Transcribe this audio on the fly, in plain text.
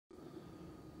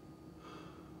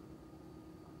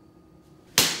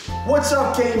What's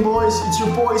up, Game Boys? It's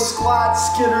your boy Sklat,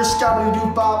 Skitter, Scabbity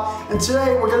Doo Bop, and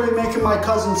today we're going to be making my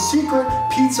cousin's secret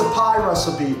pizza pie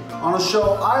recipe on a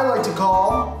show I like to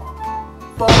call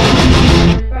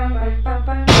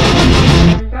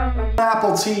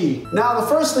Apple Tea. Now the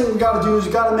first thing we gotta do is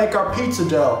we gotta make our pizza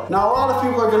dough. Now a lot of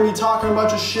people are gonna be talking a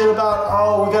bunch of shit about,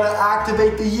 oh, we gotta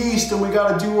activate the yeast and we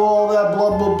gotta do all that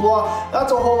blah blah blah.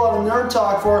 That's a whole lot of nerd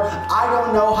talk for I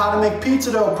don't know how to make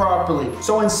pizza dough properly.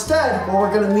 So instead, what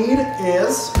we're gonna need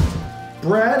is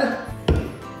bread,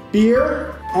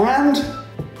 beer, and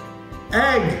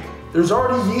egg. There's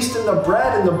already yeast in the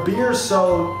bread and the beer,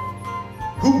 so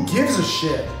who gives a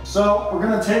shit? So we're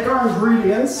gonna take our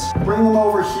ingredients, bring them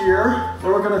over here,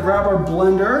 then we're gonna grab our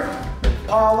blender,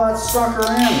 pile that sucker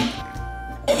in.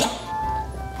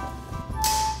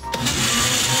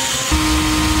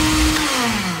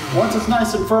 Once it's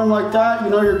nice and firm like that, you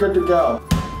know you're good to go.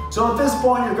 So at this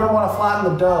point, you're gonna wanna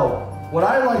flatten the dough. What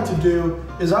I like to do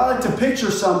is I like to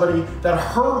picture somebody that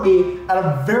hurt me at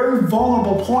a very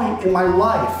vulnerable point in my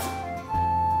life.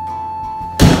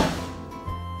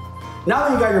 Now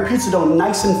that you got your pizza dough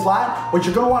nice and flat, what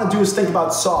you're gonna wanna do is think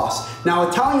about sauce. Now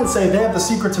Italians say they have the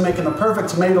secret to making the perfect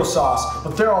tomato sauce,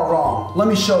 but they're all wrong. Let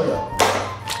me show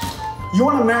you. You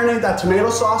wanna marinate that tomato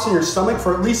sauce in your stomach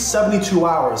for at least 72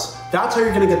 hours. That's how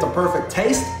you're gonna get the perfect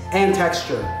taste and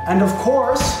texture. And of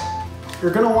course,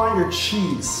 you're gonna want your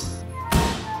cheese.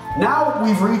 Now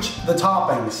we've reached the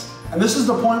toppings, and this is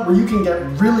the point where you can get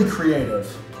really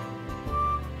creative.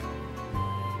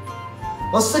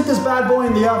 Let's stick this bad boy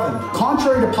in the oven.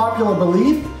 Contrary to popular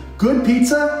belief, good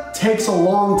pizza takes a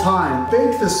long time.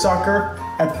 Bake this sucker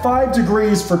at 5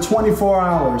 degrees for 24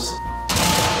 hours.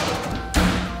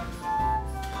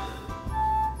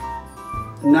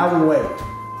 And now we wait.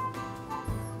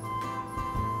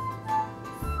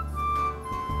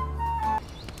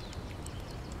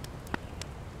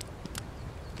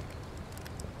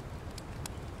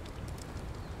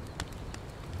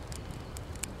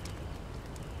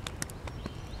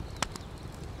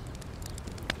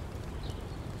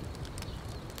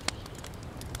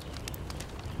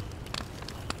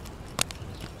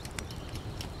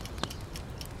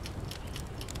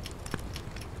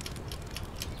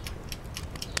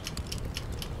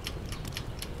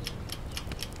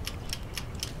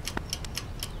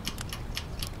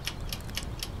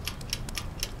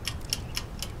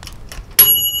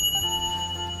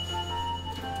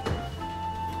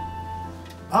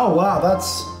 Oh wow,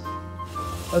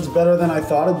 that's better than I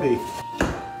thought it'd be.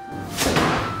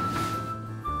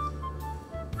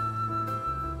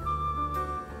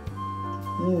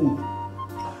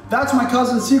 That's my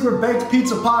cousin's secret baked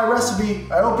pizza pie recipe.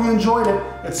 I hope you enjoyed it.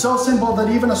 It's so simple that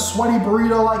even a sweaty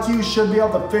burrito like you should be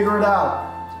able to figure it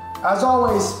out. As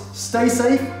always, stay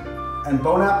safe and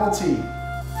bon appetit.